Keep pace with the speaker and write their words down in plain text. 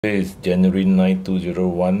Today is January 9,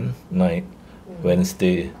 2001, night,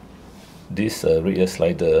 Wednesday. This reader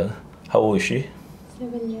slider, how old is she?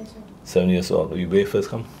 7 years old. 7 years old. You weigh first,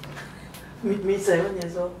 come. Me 7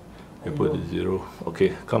 years old. You put the 0.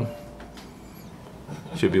 Okay, come.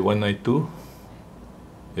 Should be 192.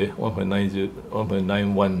 Okay,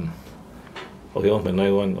 1.91. Okay,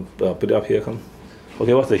 1.91. Put it up here, come.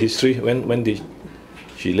 Okay, what's the history? When did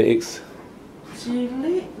she lay eggs? She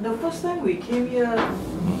laid, the first time we came here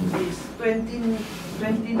is 20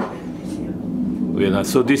 this year. Well,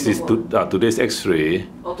 so this is today's X-ray.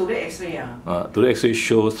 Oh, today X-ray, yeah. Today's X-ray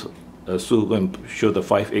shows, Sue go and show the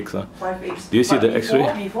 5 eggs. 5 eggs. Do you see the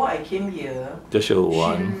X-ray? Before I came here, just show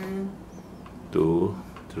 1, 2,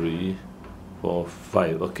 3, 4,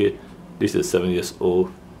 5. Okay, this is 7 years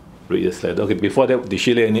old. Read the slide. Okay, before that, did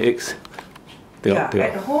she lay any eggs?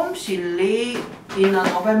 At home she laid in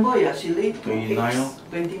November. Yeah, she laid 29. eggs.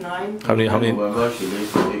 29. How many? November she laid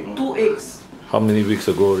 2 eggs. 2 eggs. How many weeks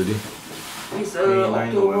ago already? It's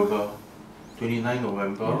 29 October. November. 29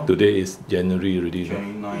 November. Today is January already.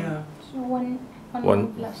 29. Yeah. So one One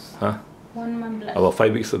month plus. Huh? 1 month plus. About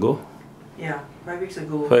 5 weeks ago. Yeah, 5 weeks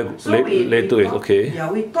ago. Late 2 eggs. Okay. Yeah,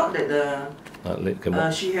 we thought that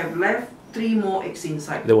she have left 3 more eggs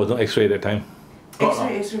inside. There was no X-ray at that time.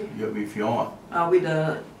 X-ray. You're with your With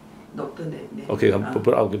the doctor that day. Okay,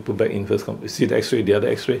 put back in first. Come. See the X-ray, the other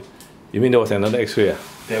X-ray. You mean there was another X-ray?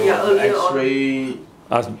 There Yeah, was an earlier on. X-ray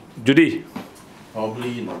Ask Judy.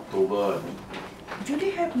 probably in October. Do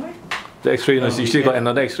they have no? The X-ray. She still got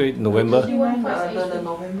another X-ray in November. You want first The X-ray?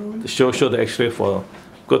 November one? Show the X-ray for.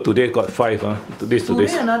 Because today got 5. Today's.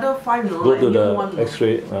 Today another 5. No, Go to new the one, no.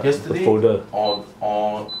 X-ray. The Yesterday folder. or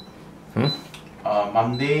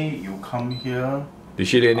Monday you come here. Did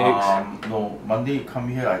she lay any eggs? No, Monday you come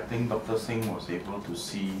here. I think Dr. Singh was able to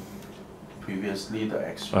see previously the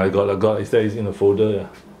X-ray. I got. It's there. It's in the folder. Yeah.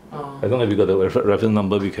 Oh. As long as we got the reference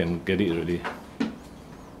number, we can get it already.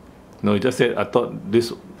 No, it just said, I thought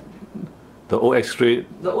this, the old X-ray.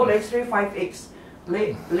 The old X-ray 5 eggs,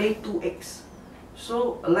 lay 2 eggs,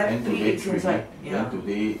 so left And 3 today eggs 3. inside. Yeah. And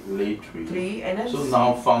today laid 3. 3 and then. So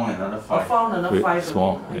now found another 5. I found another Wait, 5.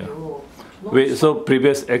 small, again. yeah. Aiyo. Not Wait, so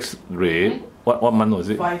previous X-ray, what month was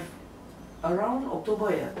it? 5. Around October,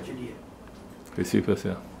 yeah, actually. We see first,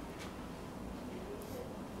 yeah.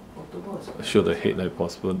 October was. Show the head like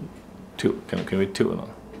possible. Tilt. Can we tilt or not?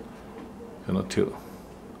 Cannot tilt.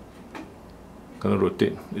 Cannot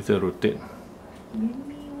rotate. It's a rotate.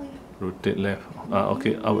 Rotate left.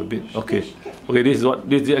 Okay, up a bit. Okay. Okay, this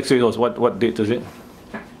X-ray was what date is it?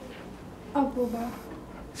 October.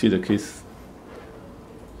 See the case.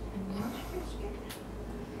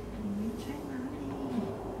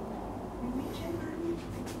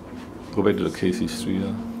 Go back to the case history.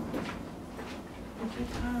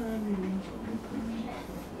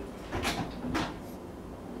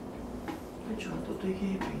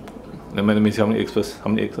 Let me see how many eggs first. How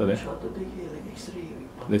many eggs are there?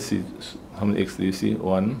 Let's see. How many eggs do you see?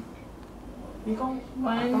 1. 1,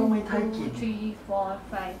 2, 3, 4,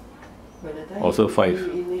 5. Also 5.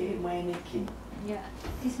 Yeah.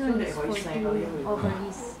 This one is for 2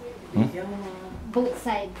 ovaries. Both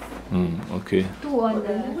sides. Okay. 2 on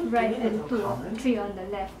the right and 3 on the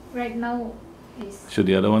left. Right now is Show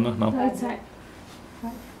the other one now. third side.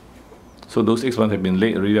 So those eggs ones have been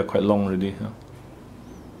laid already, are quite long already. Huh?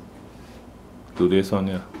 Today's one,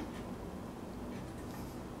 yeah.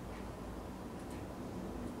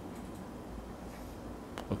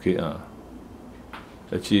 Okay,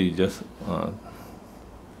 actually just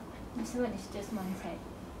This one is just one side.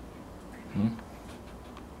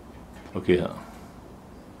 okay,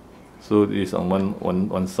 so it is on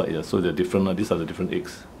one side, yeah. So they're different. These are the different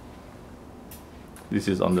eggs. This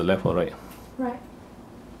is on the left or right? Right.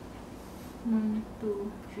 1,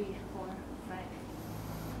 2, 3, 4,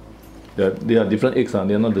 5. They are different eggs. They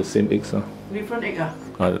are not the same eggs. Different egg.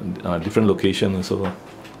 Different location and so on.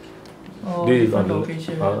 Oh, This is on different the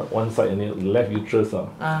location. one side and the left uterus.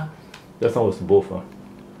 That's how it's both.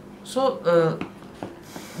 So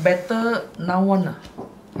better now one.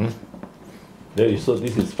 So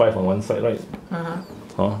this is 5 on one side, right?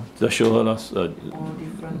 Just show her last.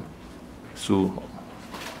 Different. Sue.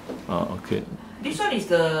 Okay. This one is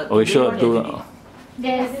the. Okay, sure.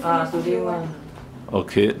 There's today one.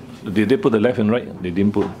 Okay. Did they put the left and right? They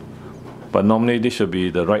didn't put. But normally this should be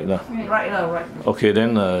the right. Right. Okay,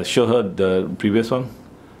 then show her the previous one.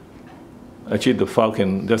 Actually, the file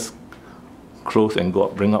can just close and go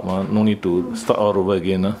up, bring up. No need to start all over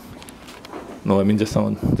again. No, I mean just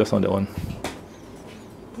on that one.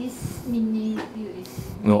 this mini view is.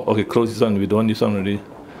 No, okay, close this one. We don't want this one already.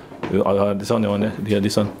 This one, that one, yeah,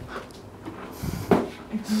 this one.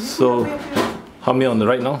 So, how many on the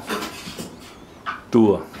right now?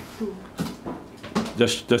 2. 2.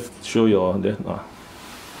 Just show your there.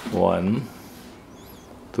 1,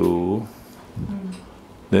 2.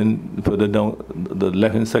 Then further down, the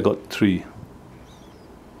left hand side got 3.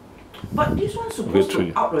 But this one's supposed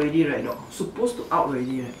three. to out already, right? No? Supposed to out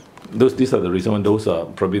already, right? These are the recent ones. Those are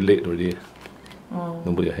probably late already. Oh.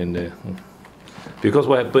 Don't put your hand there. Because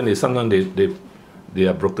what happened is sometimes they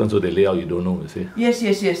are broken, so they lay out. You don't know. You see.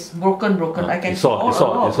 Yes. Broken. I can you saw.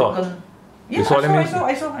 broken. Yeah,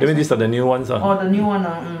 I saw. I mean, these are the new ones. Oh, the new one.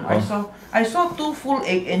 I saw 2 full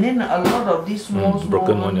egg and then a lot of these small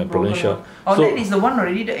broken one, yeah, broken shell. Oh, So- that is the one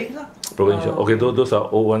already, the eggs. Broken shell. Okay, those are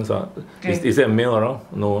old ones. Okay. Is there a male around?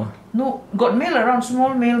 No. No, got male around,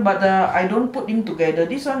 small male, but I don't put him together.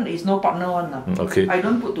 This one is no partner one. Okay. I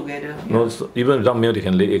don't put together. No, so even without male, they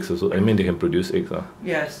can lay eggs also. I mean, they can produce eggs.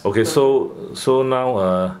 Yes. Okay, so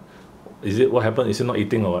now, is it what happened? Is it not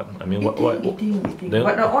eating or what? I mean, what? Eating. Then-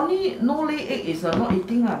 But the only no lay egg is not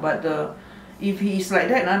eating but if he is like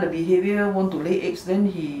that, the behavior want to lay eggs, then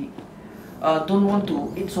he don't want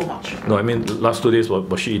to eat so much. No, I mean, last 2 days,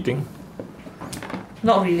 was she eating?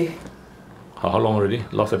 Not really. How long already?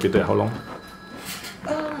 Lost appetite, how long?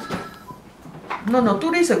 No,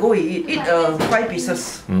 2 days ago he eat 5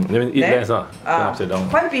 pieces. I mean, eat Then, less, then upside down.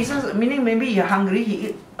 5 pieces, meaning maybe you're hungry,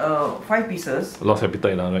 he eat 5 pieces. Lost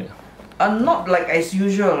appetite, right? Not like as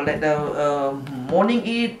usual, like the morning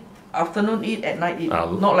eat, afternoon eat, at night eat.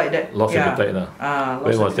 Not like that. Lost Yeah. appetite. Lost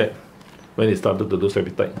When was appetite. that? When it started to lose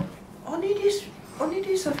appetite? Only this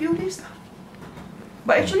a few days.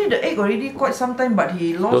 But actually the egg already quite some time, but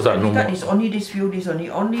he lost Those are no appetite more. is only this few days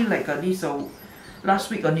only like this last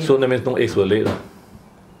week only. So that means no eggs were laid.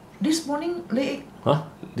 This morning lay egg. Huh?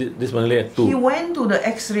 This one lay at He 2. went to the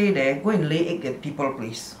X-ray there, go and lay egg at people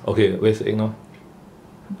place. Okay, where's the egg now?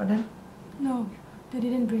 But then No, they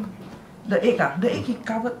didn't bring. the egg he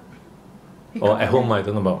covered. Or at home, I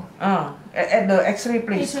don't know about. At the X-ray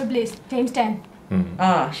place. It's a place, James 10.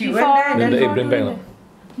 She went there. Then the egg before bring back, doing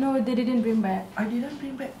No, they didn't bring back. I didn't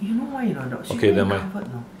bring back. You know why, She Okay, go then and covered,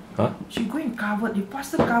 Huh? She go and covered. The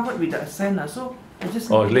pastor covered with the sand, so I just.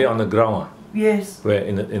 Or lay on the ground, Yes. where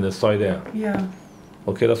in the soil there. Yeah.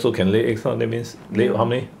 Okay, so can lay eggs now. That means lay how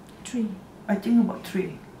many? 3. I think about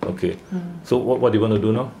 3. Okay. So what do you want to do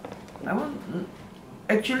now? I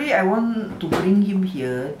want to bring him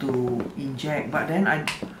here to inject, but then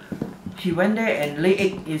he went there and lay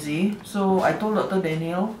egg, you see. So I told Dr.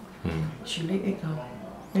 Daniel, she lay egg.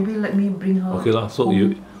 Maybe let me bring her. Okay lah. So home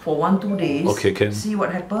you. for 1-2 days. Okay, can. See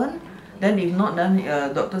what happened. Then if not, then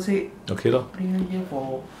doctor said Okay lah. bring her here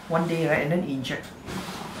for 1 day, right, and then inject.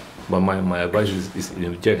 But my advice is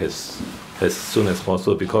inject as soon as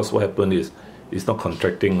possible, because what happened is it's not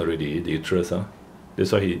contracting already, the uterus.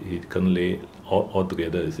 That's why he can't lay all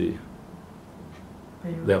together, you see.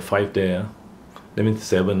 There are 5 there. That means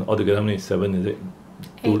 7. Altogether, how many? 7 is it?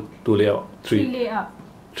 2 lay out. 3 lay up.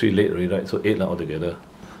 3 late already, right? So 8 lah altogether.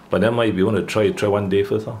 But then if you want to try 1 day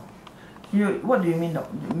first. What do you mean, doc?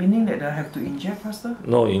 Meaning that I have to inject faster?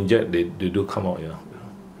 No, inject, they do come out, yeah.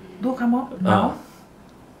 Do come out now?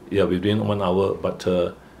 Yeah, within 1 hour, but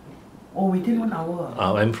Within 1 hour.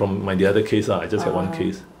 I'm from the other case, I just had 1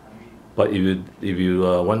 case. But if you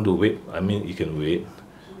want to wait, I mean, you can wait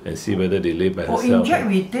and see whether they lay by herself. Inject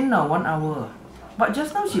within 1 hour. But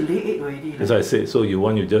just now she lay 8 already. That's why I said, so you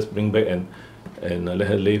just bring back and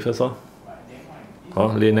let her lay first,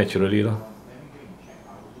 lay naturally, you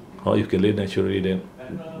can lay naturally, then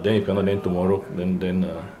if cannot, then tomorrow, then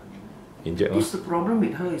inject. The problem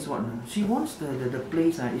with her is what? She wants the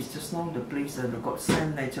place, it's just now the place that got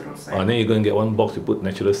sand, natural sand. Then you go and get 1 box, you put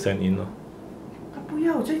natural sand in. 不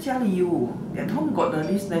要在家里有 at home got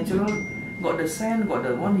this natural, got the sand, got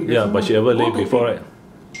the one. Yeah, but she ever laid before, right?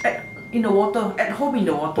 In the water, at home in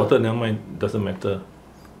the water. Water, never mind, doesn't matter.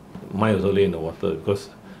 Mine also lay in the water because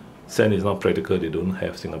sand is not practical. They don't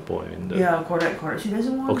have Singapore. Yeah, correct. She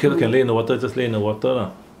doesn't want. Okay, can lay in the water. Just lay in the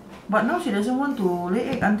water, But now she doesn't want to lay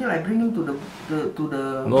egg until I bring him to the.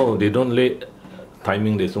 No, they don't lay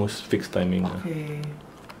timing. There's no fixed timing. Okay.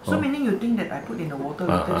 So meaning you think that I put in the water,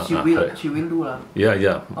 she will do lah.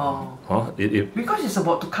 Yeah. Because it's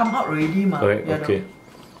about to come out already, ma. Correct. Yeah, Okay.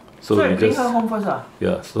 So you bring her home first,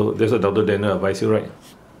 Yeah. So that's what Dr. Daniel advised you, right?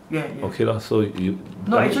 Yeah. Okay lah. So you.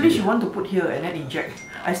 No, actually she want to put here and then inject.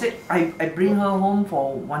 I said I bring her home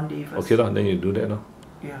for 1 day first. Okay lah. Then you do that lah.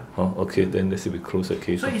 Yeah. Okay. Then let's see we close the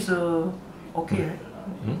case. So it's okay, right?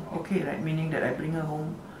 Okay, right? Meaning that I bring her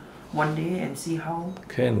home 1 day and see how.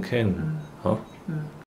 Can.